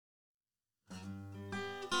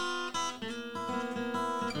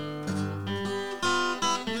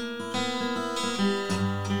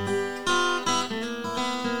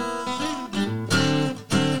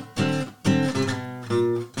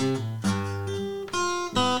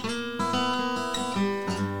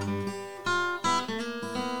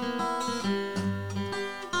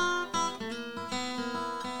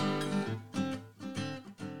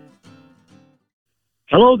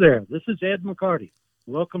Hello there. This is Ed McCarty.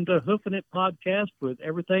 Welcome to Hoofing It Podcast with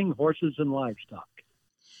everything horses and livestock.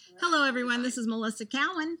 Hello, everyone. This is Melissa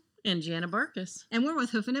Cowan. And Jana Burkus. And we're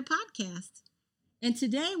with Hoofing It Podcast. And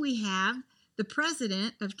today we have the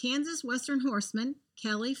president of Kansas Western Horseman,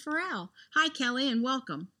 Kelly Forell. Hi, Kelly, and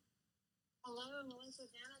welcome. Hello, Melissa,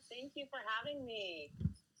 Jana. Thank you for having me.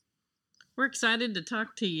 We're excited to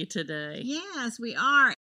talk to you today. Yes, we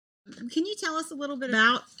are. Can you tell us a little bit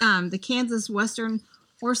about the Kansas Western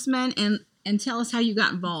Horseman and tell us how you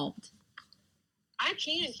got involved? I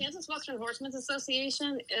can. Kansas Western Horsemen's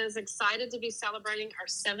Association is excited to be celebrating our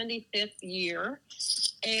 75th year.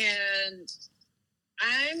 And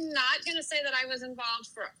I'm not going to say that I was involved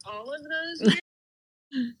for all of those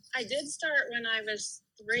years. I did start when I was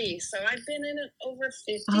 3, so I've been in it over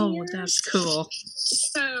 50 years. Oh, that's cool.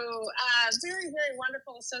 So, very, very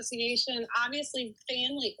wonderful association. Obviously,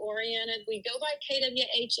 family-oriented. We go by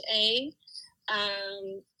KWHA.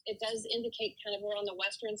 It does indicate kind of we're on the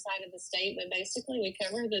western side of the state, but basically we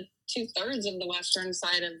cover the 2/3 of the western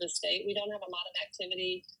side of the state. We don't have a lot of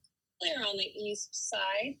activity there on the east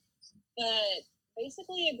side, but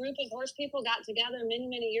basically a group of horse people got together many,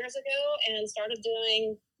 many years ago and started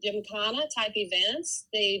doing gymkhana type events.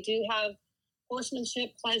 They do have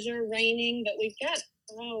horsemanship, pleasure, reining, but we've got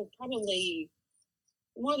probably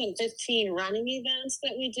more than 15 running events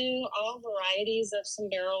that we do, all varieties of some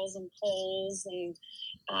barrels and poles and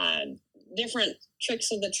different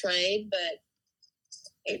tricks of the trade.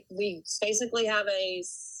 But we basically have a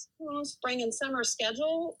spring and summer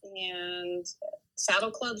schedule, and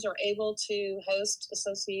saddle clubs are able to host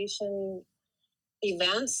association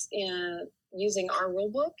events using our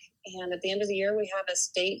rule book. And at the end of the year, we have a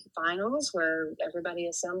state finals where everybody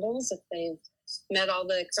assembles if they've met all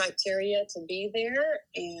the criteria to be there,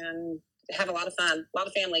 and have a lot of fun, a lot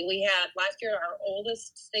of family. We had last year our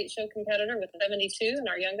oldest state show competitor with 72, and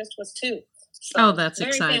our youngest was 2. So that's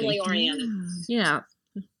very exciting. Family oriented. Yeah.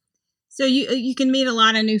 So you can meet a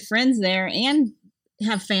lot of new friends there and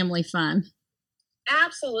have family fun.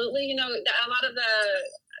 Absolutely. You know, a lot of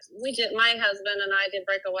my husband and I did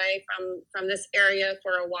break away from this area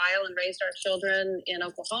for a while and raised our children in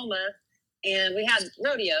Oklahoma. And we had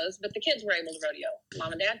rodeos, but the kids were able to rodeo.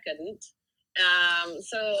 Mom and Dad couldn't.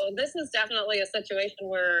 So this is definitely a situation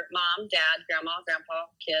where mom, dad, grandma, grandpa,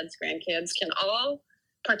 kids, grandkids can all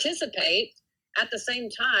participate at the same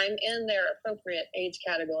time in their appropriate age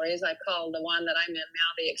categories. I call the one that I'm in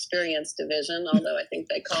now the experience division, although I think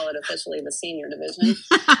they call it officially the senior division.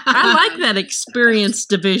 I like that experience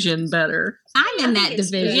division better. I'm in that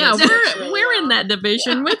division. Yeah, we're in that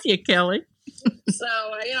division with you, Kelly. So,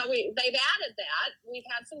 they've added that. We've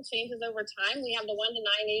had some changes over time. We have the 1 to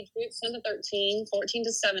 9 age groups, 10 to 13, 14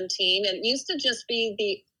 to 17. And it used to just be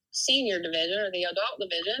the senior division or the adult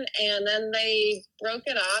division. And then they broke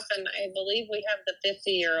it off. And I believe we have the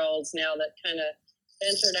 50-year-olds now that kind of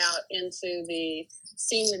ventured out into the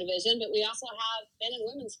senior division. But we also have men and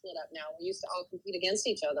women split up now. We used to all compete against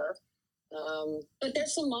each other. But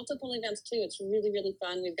there's some multiple events too. It's really, really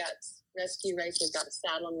fun. We've got rescue race. We've got a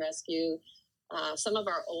saddle and rescue. Some of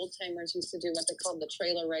our old timers used to do what they called the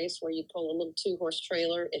trailer race, where you pull a little 2-horse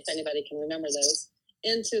trailer, if anybody can remember those,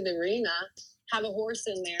 into the arena, have a horse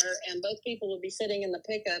in there, and both people would be sitting in the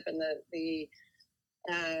pickup, and the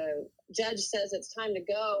judge says it's time to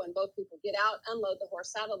go, and both people get out, unload the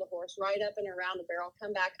horse, saddle the horse, ride up and around the barrel,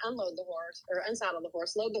 come back, unload the horse, or unsaddle the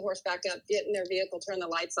horse, load the horse back up, get in their vehicle, turn the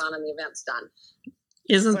lights on, and the event's done.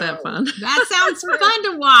 Isn't that fun? That sounds fun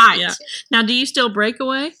to watch. Yeah. Now, do you still break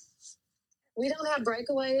away? We don't have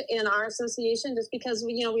breakaway in our association just because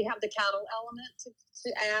we have the cattle element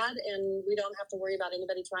to add, and we don't have to worry about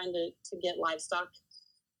anybody trying to get livestock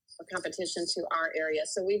or competition to our area.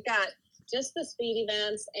 So we've got just the speed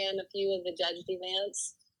events and a few of the judged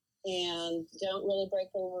events, and don't really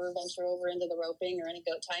venture over into the roping or any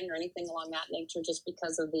goat tying or anything along that nature, just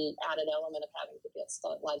because of the added element of having to get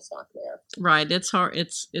livestock there. Right. It's hard.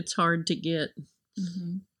 It's hard to get.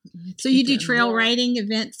 Mm-hmm. So you do trail riding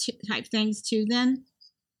events type things too then?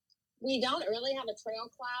 We don't really have a trail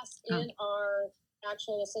class in our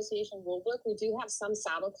actual association rule book. We do have some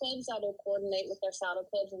saddle clubs that will coordinate with their saddle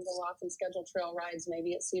clubs and go off and schedule trail rides,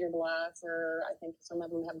 maybe at Cedar Bluff, or I think some of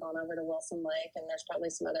them have gone over to Wilson Lake, and there's probably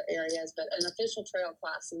some other areas, but an official trail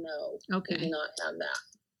class, no. Okay. We do not have that.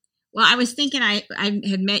 Well, I was thinking I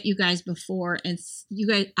had met you guys before, and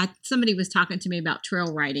somebody was talking to me about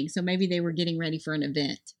trail riding, so maybe they were getting ready for an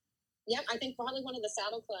event. Yep, I think probably one of the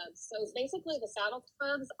saddle clubs. So basically the saddle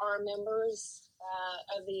clubs are members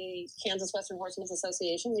of the Kansas Western Horsemen's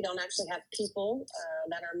Association. We don't actually have people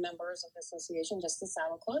that are members of the association, just the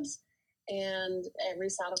saddle clubs. And every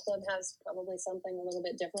saddle club has probably something a little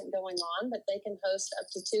bit different going on, but they can host up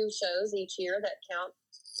to 2 shows each year that count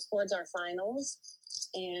towards our finals.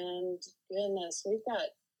 And goodness, we've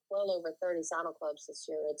got well over 30 saddle clubs this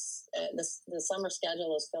year. It's the summer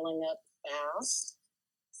schedule is filling up fast.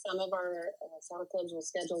 Some of our saddle clubs will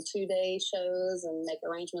schedule 2-day shows and make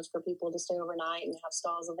arrangements for people to stay overnight and have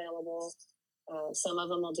stalls available. Some of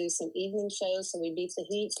them will do some evening shows, so we beat the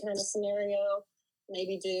heat kind of scenario.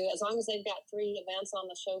 Maybe do, as long as they've got 3 events on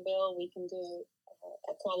the show bill, we can do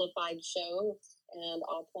a qualified show, and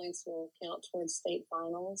all points will count towards state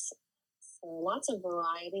finals. So lots of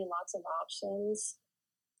variety, lots of options.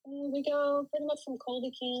 And we go pretty much from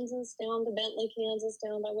Colby, Kansas, down to Bentley, Kansas,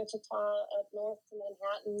 down by Wichita, up north to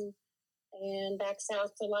Manhattan, and back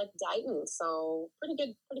south to like Dighton. So pretty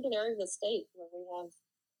good area of the state where we have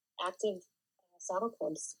active saddle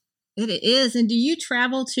clubs. It is. And do you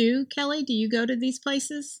travel too, Kelly? Do you go to these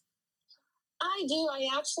places? I do. I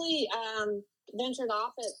actually ventured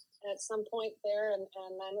off at some point there, and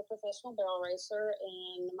I'm a professional barrel racer,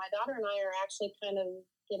 and my daughter and I are actually kind of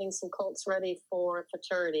getting some colts ready for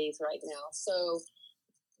fraternities right now. So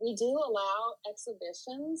we do allow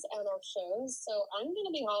exhibitions at our shows. So I'm going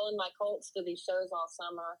to be hauling my colts to these shows all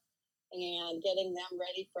summer and getting them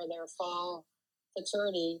ready for their fall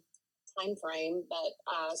fraternity time frame. But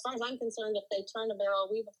as far as I'm concerned, if they turn a barrel,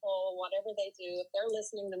 weave a pole, whatever they do, if they're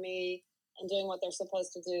listening to me and doing what they're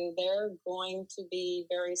supposed to do, they're going to be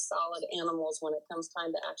very solid animals when it comes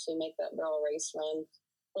time to actually make that barrel race run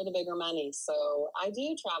for the bigger money. So I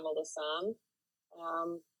do travel to some.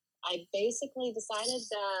 I basically decided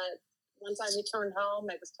that once I returned home,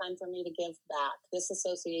 it was time for me to give back. This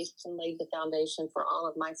association laid the foundation for all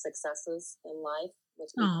of my successes in life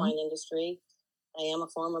with the equine industry. I am a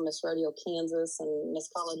former Miss Rodeo Kansas and Miss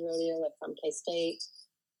College Rodeo from K-State.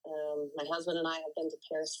 My husband and I have been to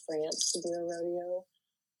Paris, France to do a rodeo.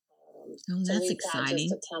 That's exciting.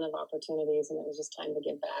 Just a ton of opportunities, and it was just time to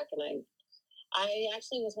give back. And I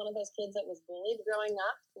actually was one of those kids that was bullied growing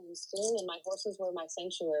up in school, and my horses were my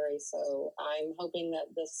sanctuary. So I'm hoping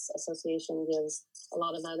that this association gives a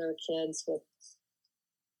lot of other kids with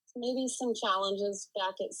maybe some challenges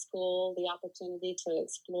back at school the opportunity to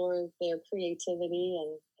explore their creativity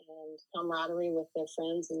and camaraderie with their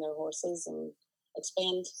friends and their horses and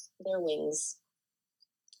expand their wings.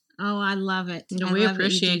 Oh, I love it. We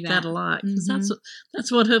appreciate that a lot. Mm-hmm.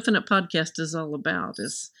 That's what Hoofing It Podcast is all about,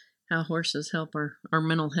 is how horses help our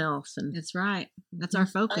mental health. And that's right. That's our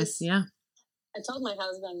focus. Yeah. I told my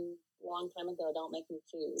husband a long time ago, don't make me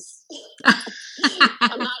choose.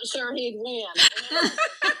 I'm not sure he'd win.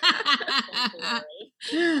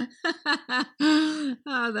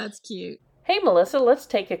 Oh, that's cute. Hey, Melissa, let's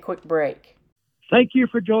take a quick break. Thank you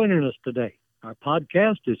for joining us today. Our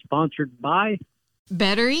podcast is sponsored by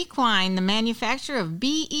Better Equine, the manufacturer of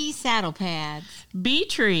BE saddle pads.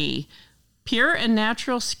 B-Tree, pure and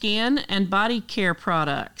natural skin and body care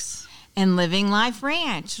products. And Living Life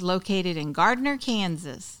Ranch, located in Gardner,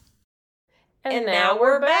 Kansas. And now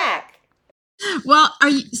we're back. Well,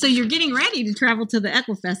 so you're getting ready to travel to the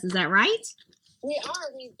Equifest, is that right? We are.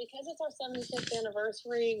 Because it's our 75th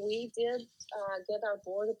anniversary, we did get our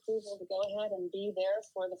board approval to go ahead and be there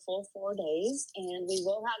for the full 4 days. And we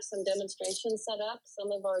will have some demonstrations set up.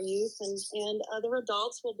 Some of our youth and other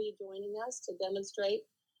adults will be joining us to demonstrate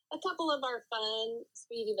a couple of our fun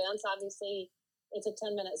speed events. Obviously, it's a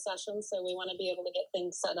 10-minute session, so we want to be able to get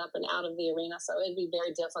things set up and out of the arena. So it'd be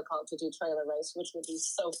very difficult to do trailer race, which would be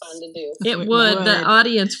so fun to do. It would. The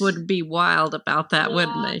audience would be wild about that,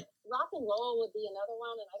 wouldn't they? Rock and roll would be another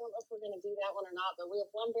one, and I don't know if we're going to do that one or not, but we have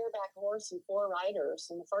 1 bareback horse and 4 riders,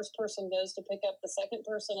 and the first person goes to pick up the second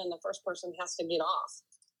person, and the first person has to get off.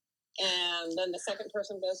 And then the second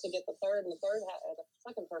person goes to get the third, and the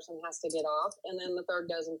second person has to get off, and then the third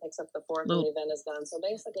goes and picks up the fourth, and the event is done. So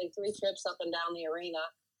basically 3 trips up and down the arena.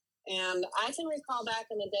 And I can recall back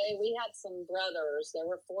in the day, we had some brothers. There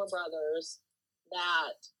were 4 brothers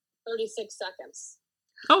that 36 seconds.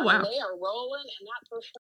 Oh, wow. They are rolling, and that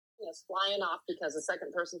first person is flying off because the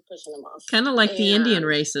second person's pushing them off. Kind of like the Indian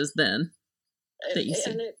races then. Maybe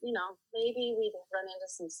we'd run into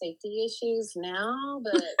some safety issues now,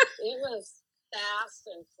 but it was fast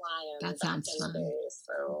and flying. That sounds fun.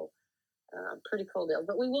 So pretty cool deal.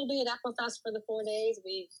 But we will be at Equifest for the 4 days.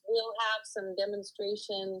 We will have some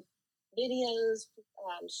demonstration videos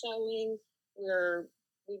showing.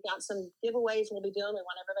 We've got some giveaways we'll be doing. We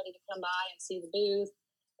want everybody to come by and see the booth.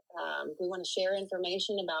 We want to share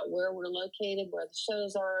information about where we're located, where the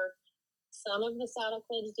shows are. Some of the saddle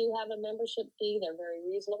clubs do have a membership fee. They're very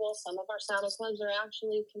reasonable. Some of our saddle clubs are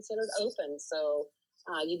actually considered open. So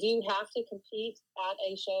you do have to compete at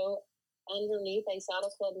a show underneath a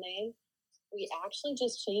saddle club name. We actually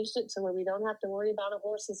just changed it to where we don't have to worry about a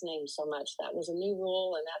horse's name so much. That was a new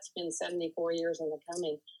rule, and that's been 74 years in the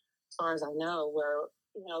coming, as far as I know, where,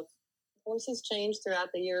 horses change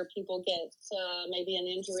throughout the year. People get maybe an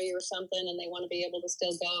injury or something, and they want to be able to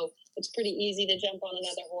still go. It's pretty easy to jump on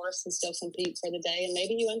another horse and still compete for the day, and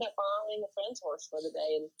maybe you end up borrowing a friend's horse for the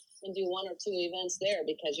day and do one or two events there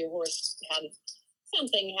because your horse had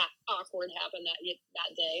something awkward happen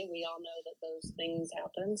that day. We all know that those things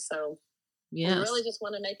happen, so yes. We really just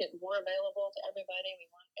want to make it more available to everybody. We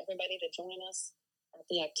want everybody to join us at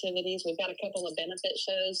the activities. We've got a couple of benefit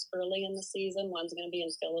shows early in the season. One's going to be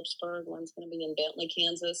in Phillipsburg. One's going to be in Bentley,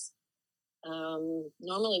 Kansas.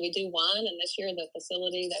 Normally we do one, and this year the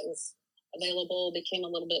facility that was available became a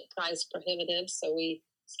little bit price prohibitive, so we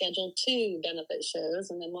scheduled 2 benefit shows,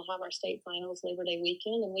 and then we'll have our state finals Labor Day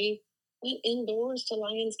weekend, and we went indoors to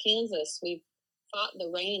Lyons, Kansas. We fought the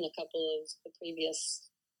rain a couple of the previous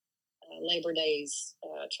Labor Days,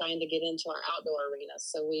 trying to get into our outdoor arena.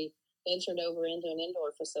 So we ventured over into an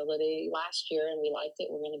indoor facility last year, and we liked it.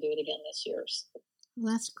 We're going to do it again this year.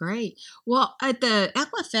 Well, that's great. Well, at the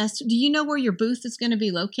Equifest, do you know where your booth is going to be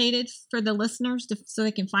located for the listeners so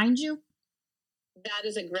they can find you? That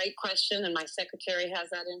is a great question, and my secretary has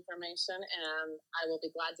that information, and I will be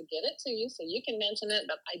glad to get it to you so you can mention it,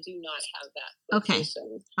 but I do not have that location.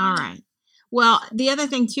 Okay. All right. Well, the other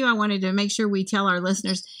thing, too, I wanted to make sure we tell our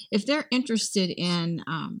listeners, if they're interested in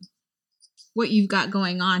what you've got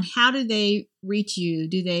going on, how do they reach you?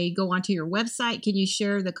 Do they go onto your website? Can you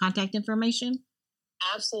share the contact information?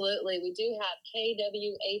 Absolutely. We do have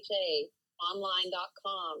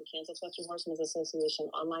KWHAonline.com, Kansas Western Horsemen's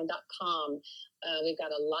Association online.com. We've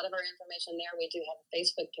got a lot of our information there. We do have a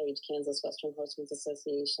Facebook page, Kansas Western Horsemen's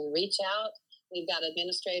Association. Reach out. We've got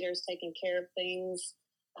administrators taking care of things.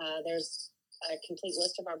 There's a complete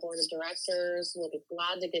list of our board of directors. We'll be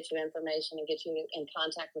glad to get you information and get you in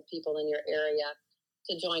contact with people in your area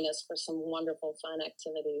to join us for some wonderful, fun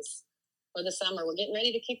activities for the summer. We're getting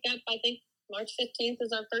ready to kick up. I think March 15th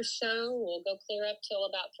is our first show. We'll go clear up till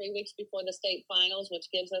about 3 weeks before the state finals,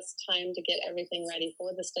 which gives us time to get everything ready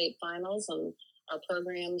for the state finals and our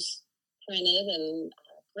programs printed, and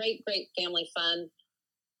great family fun,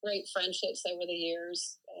 great friendships over the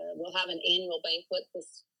years. We'll have an annual banquet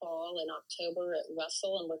this fall in October at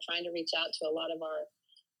Russell, and we're trying to reach out to a lot of our,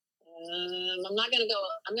 I'm going to go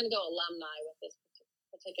alumni with this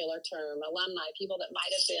particular term, alumni, people that might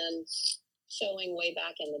have been showing way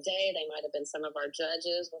back in the day. They might have been some of our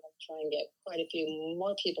judges. We're going to try and get quite a few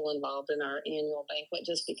more people involved in our annual banquet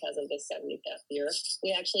just because of the 75th year. We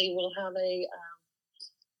actually will have a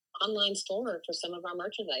online store for some of our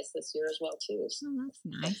merchandise this year as well, too. So that's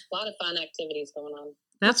nice. A lot of fun activities going on.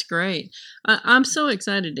 That's great. I'm so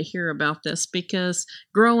excited to hear about this because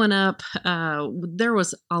growing up, there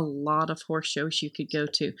was a lot of horse shows you could go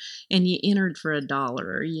to, and you entered for $1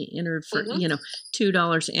 or you entered for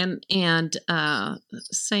 $2, and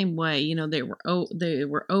same way, they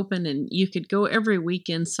were open, and you could go every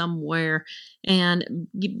weekend somewhere, and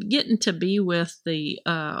getting to be with the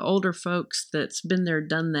older folks that's been there,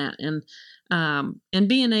 done that, and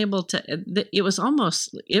being able to, it was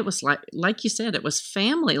like you said, it was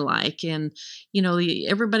family-like, and,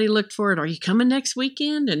 everybody looked forward. Are you coming next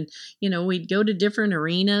weekend? And, we'd go to different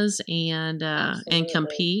arenas and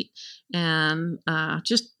compete, and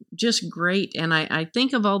just great. And I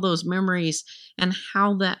think of all those memories and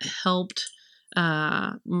how that helped,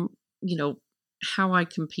 how I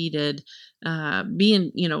competed,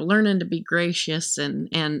 being, learning to be gracious and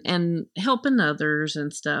helping others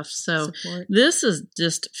and stuff. So Support. This is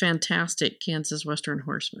just fantastic, Kansas Western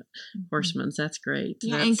Horsemen's. That's great.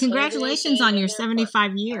 Yeah, and congratulations on your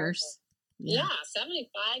 75 years. Yeah,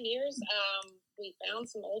 75 years. We found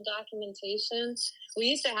some old documentation. We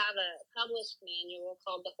used to have a published manual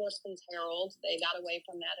called the Horseman's Herald. They got away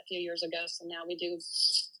from that a few years ago, so now we do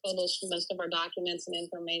publish most of our documents and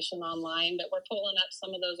information online, but we're pulling up some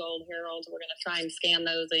of those old heralds. We're going to try and scan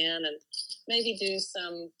those in and maybe do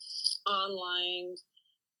some online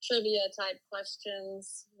trivia type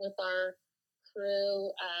questions with our crew.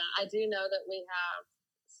 I do know that we have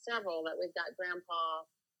several that we've got grandpa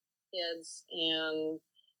kids and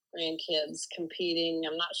grandkids competing.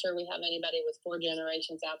 I'm not sure we have anybody with 4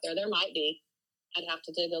 generations out there. There might be. I'd have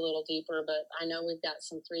to dig a little deeper, but I know we've got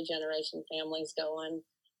some 3-generation families going.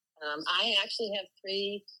 I actually have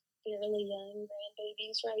 3 fairly young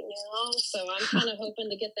grandbabies right now, so I'm kind of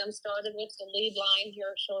hoping to get them started with the lead line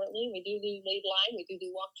here shortly. We do lead line. We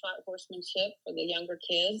do walk, trot, horsemanship for the younger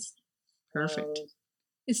kids. Perfect.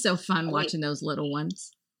 It's so fun watching those little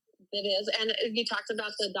ones. It is. And you talked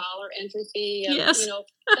about the dollar entry fee. Yes.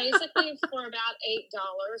 Basically for about $8,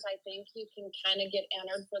 I think you can kind of get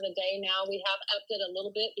entered for the day. Now we have upped it a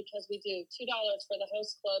little bit because we do $2 for the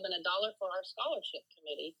host club and $1 for our scholarship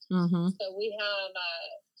committee. Mm-hmm. So we have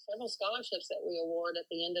several scholarships that we award at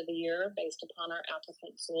the end of the year based upon our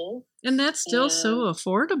applicant pool. And that's still so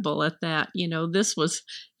affordable at that. This was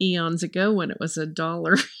eons ago when it was $1.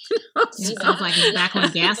 It sounds like it's back when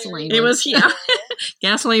gasoline It was, yeah.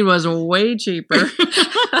 Gasoline was way cheaper. We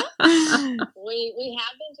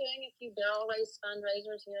have been doing a few barrel race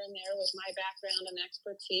fundraisers here and there with my background and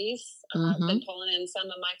expertise. I've been pulling in some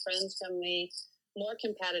of my friends from the more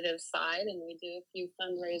competitive side, and we do a few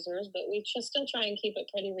fundraisers, but we just still try and keep it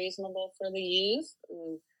pretty reasonable for the youth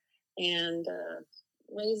and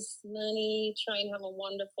raise money, try and have a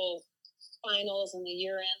wonderful finals in the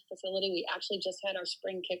year-end facility. We actually just had our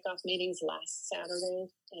spring kickoff meetings last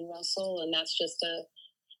Saturday in Russell, and that's just to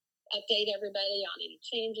update everybody on any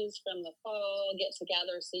changes from the fall, get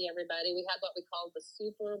together, see everybody. We had what we called the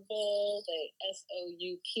Super Bowl, the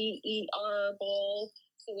SOUPER Bowl.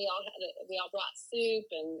 So we all brought soup,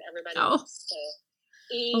 and everybody wants to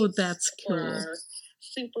eat. Oh, that's cool. For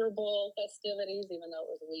Super Bowl festivities, even though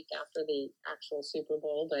it was a week after the actual Super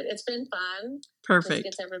Bowl. But it's been fun. Perfect. Just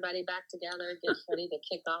gets everybody back together, gets ready to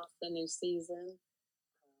kick off the new season.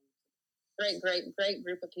 Great group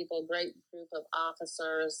of people, great group of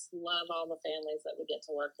officers. Love all the families that we get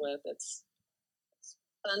to work with. It's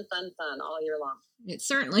fun all year long. It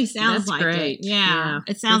certainly sounds like great. it. Yeah.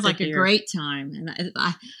 It sounds like a hear. great time. And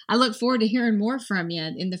I look forward to hearing more from you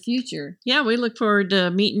in the future. Yeah, we look forward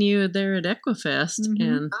to meeting you there at Equifest.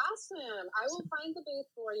 And awesome. I will find the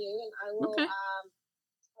booth for you, and I will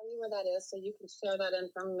tell you where that is so you can share that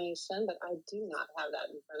information, but I do not have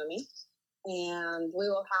that in front of me. And we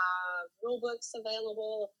will have rule books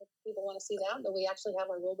available if people want to see that, but we actually have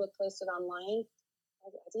our rule book posted online. I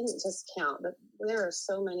didn't just count, but there are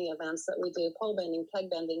so many events that we do: pole bending, keg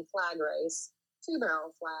bending, flag race,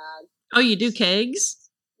 2-barrel flag. Oh, you do kegs?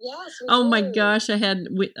 Yes. Oh my gosh, I had.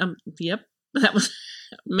 Yep, that was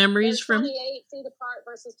memories from 28 feet apart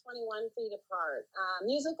versus 21 feet apart.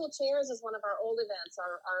 Musical chairs is one of our old events.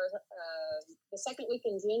 Our the second week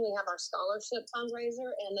in June we have our scholarship fundraiser,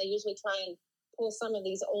 and they usually try and pull some of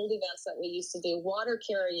these old events that we used to do. Water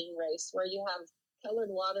carrying race, where you have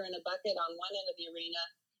colored water in a bucket on one end of the arena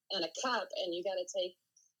and a cup, and you got to take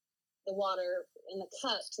the water in the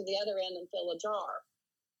cup to the other end and fill a jar.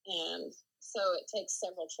 And so it takes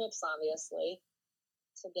several trips, obviously,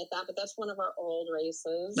 to get that, but that's one of our old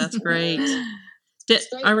races. That's great.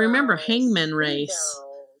 I remember hangman race.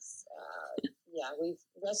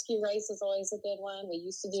 Rescue race is always a good one. We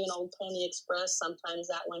used to do an old Pony Express. Sometimes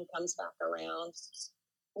that one comes back around.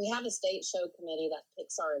 We have a state show committee that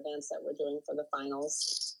picks our events that we're doing for the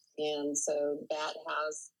finals. And so that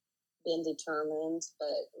has been determined,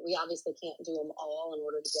 but we obviously can't do them all in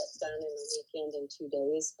order to get done in a weekend in 2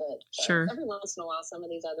 days. But sure. Every once in a while, some of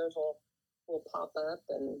these others will pop up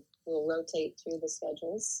and we'll rotate through the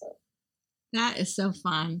schedules. So. That is so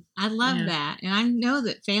fun. I love that. And I know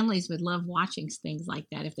that families would love watching things like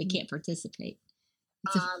that if they can't participate.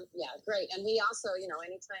 Yeah, great. And we also,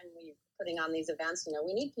 anytime we're putting on these events,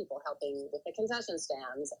 we need people helping with the concession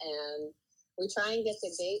stands. And we try and get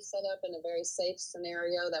the gate set up in a very safe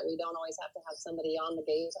scenario that we don't always have to have somebody on the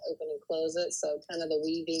gate to open and close it. So kind of the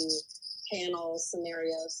weaving panel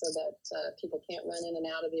scenario so that people can't run in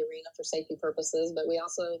and out of the arena for safety purposes. But we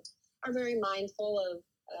also are very mindful of,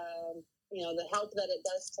 the help that it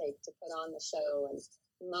does take to put on the show. And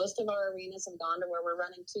most of our arenas have gone to where we're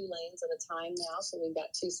running 2 lanes at a time now. So we've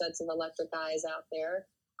got 2 sets of electric eyes out there.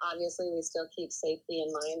 Obviously, we still keep safety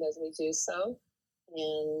in mind as we do so.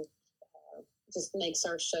 And just makes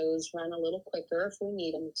our shows run a little quicker if we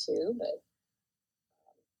need them to. But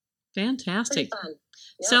fantastic. Fun.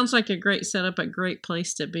 Yep. Sounds like a great setup, a great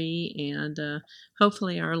place to be, and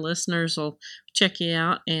hopefully our listeners will check you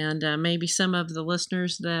out, and maybe some of the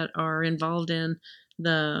listeners that are involved in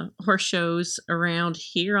the horse shows around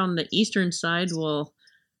here on the eastern side will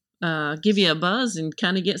give you a buzz and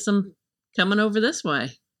kind of get some coming over this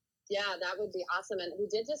way. Yeah, that would be awesome. And we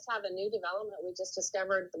did just have a new development we just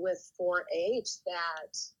discovered with 4-H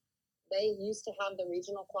that they used to have the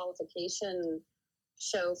regional qualification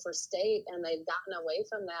show for state, and they've gotten away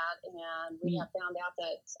from that. And we have found out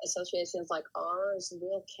that associations like ours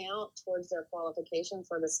will count towards their qualification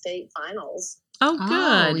for the state finals. Oh, good.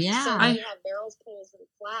 Oh, yeah. So they have barrels, pulls, and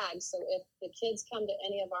flags. So if the kids come to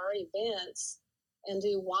any of our events and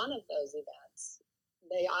do one of those events,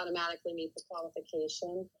 they automatically meet the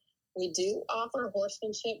qualification. We do offer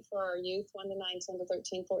horsemanship for our youth, 1 to 9, 10 to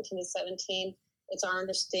 13, 14 to 17. it's our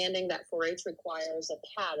understanding that 4-H requires a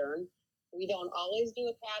pattern. We don't always do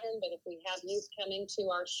a pattern, but if we have youth coming to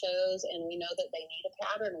our shows and we know that they need a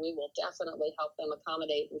pattern, we will definitely help them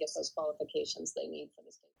accommodate and get those qualifications they need for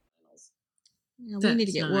the state finals. Yeah, we need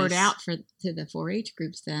to get word out to the 4-H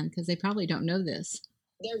groups then, because they probably don't know this.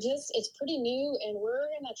 It's pretty new, and we're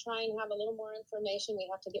going to try and have a little more information. We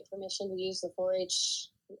have to get permission to use the 4-H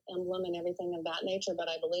emblem and everything of that nature, but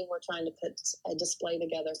I believe we're trying to put a display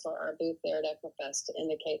together for our booth there at Equifest to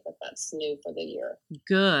indicate that that's new for the year.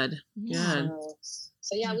 Good.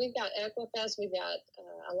 So yeah, we've got Equifest. We've got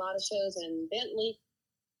a lot of shows in Bentley,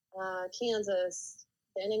 Kansas,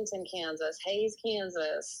 Bennington, Kansas, Hayes,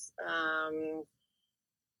 Kansas,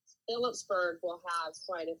 Phillipsburg will have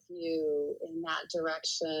quite a few in that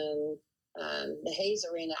direction. The Hayes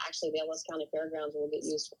Arena, actually, the Ellis County Fairgrounds will get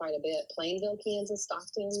used quite a bit. Plainville, Kansas,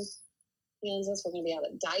 Stockton, Kansas. We're going to be out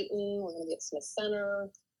at Dighton. We're going to be at Smith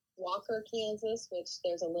Center, Walker, Kansas, which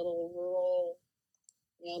there's a little rural,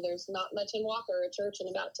 there's not much in Walker, a church and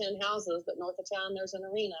about 10 houses, but north of town, there's an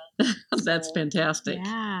arena. That's fantastic.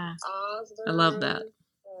 Yeah. Osborne, I love that.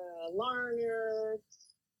 Larner.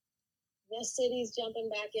 West City's jumping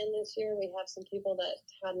back in this year. We have some people that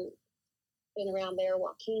hadn't been around there.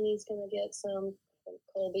 Waukenee's going to get some.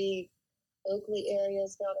 Colby, Oakley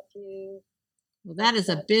area's got a few. Well, that is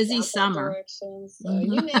a busy summer. So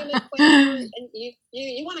you name it, Quinn, and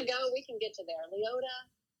you want to go, we can get you there. Leota.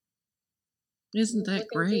 Isn't that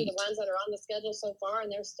great? The ones that are on the schedule so far, and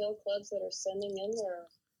there's still clubs that are sending in their.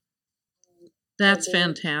 That's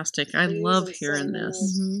fantastic. I love hearing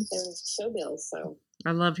this. Their show bills, so.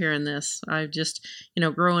 I love hearing this. I've just,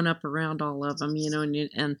 growing up around all of them,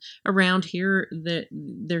 and around here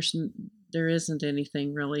there isn't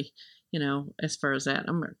anything really, as far as that.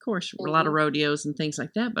 Of course, a lot of rodeos and things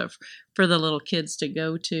like that, but for the little kids to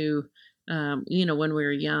go to, when we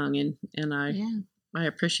were young, and I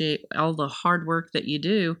appreciate all the hard work that you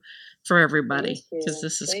do for everybody, because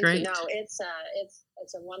this is great. No,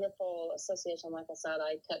 it's a wonderful association. Like I said,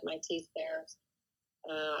 I cut my teeth there.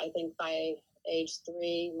 I think by age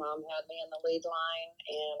 3, Mom had me in the lead line,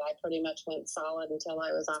 and I pretty much went solid until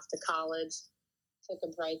I was off to college. Took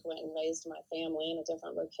a break, went and raised my family in a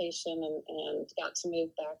different location, and got to move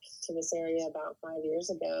back to this area about 5 years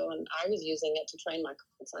ago. And I was using it to train my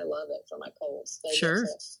colts. I love it for my colts. They get to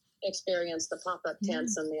experience the pop-up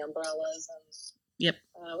tents and the umbrellas.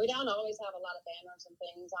 And we don't always have a lot of banners and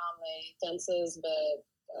things on the fences, but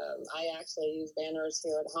I actually use banners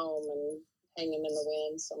here at home and hang them in the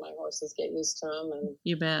wind so my horses get used to them. And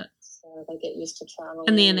you bet. So they get used to traveling.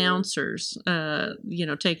 And the announcers,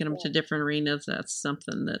 taking them to different arenas, that's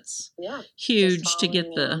something that's huge to get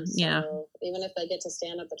the, so even if they get to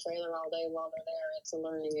stand at the trailer all day while they're there, it's a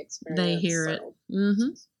learning experience. They hear it.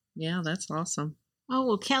 Mm-hmm. Yeah, that's awesome. Oh,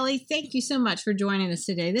 well, Kelly, thank you so much for joining us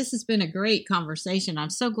today. This has been a great conversation. I'm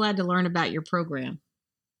so glad to learn about your program.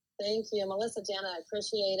 Thank you, Melissa, Jana. I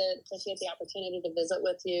appreciate it. Appreciate the opportunity to visit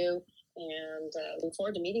with you. And look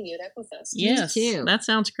forward to meeting you at Equifest. Yes, me too. That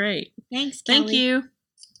sounds great. Thanks, Kelly. Thank you.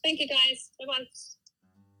 Thank you, guys. Bye-bye.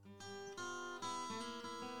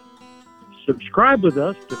 Subscribe with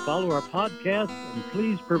us to follow our podcast, and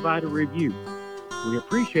please provide a review. We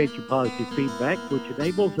appreciate your positive feedback, which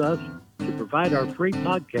enables us to provide our free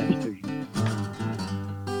podcast to you.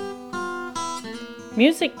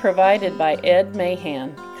 Music provided by Ed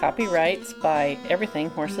Mahan. Copyrights by Everything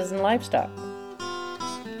Horses and Livestock.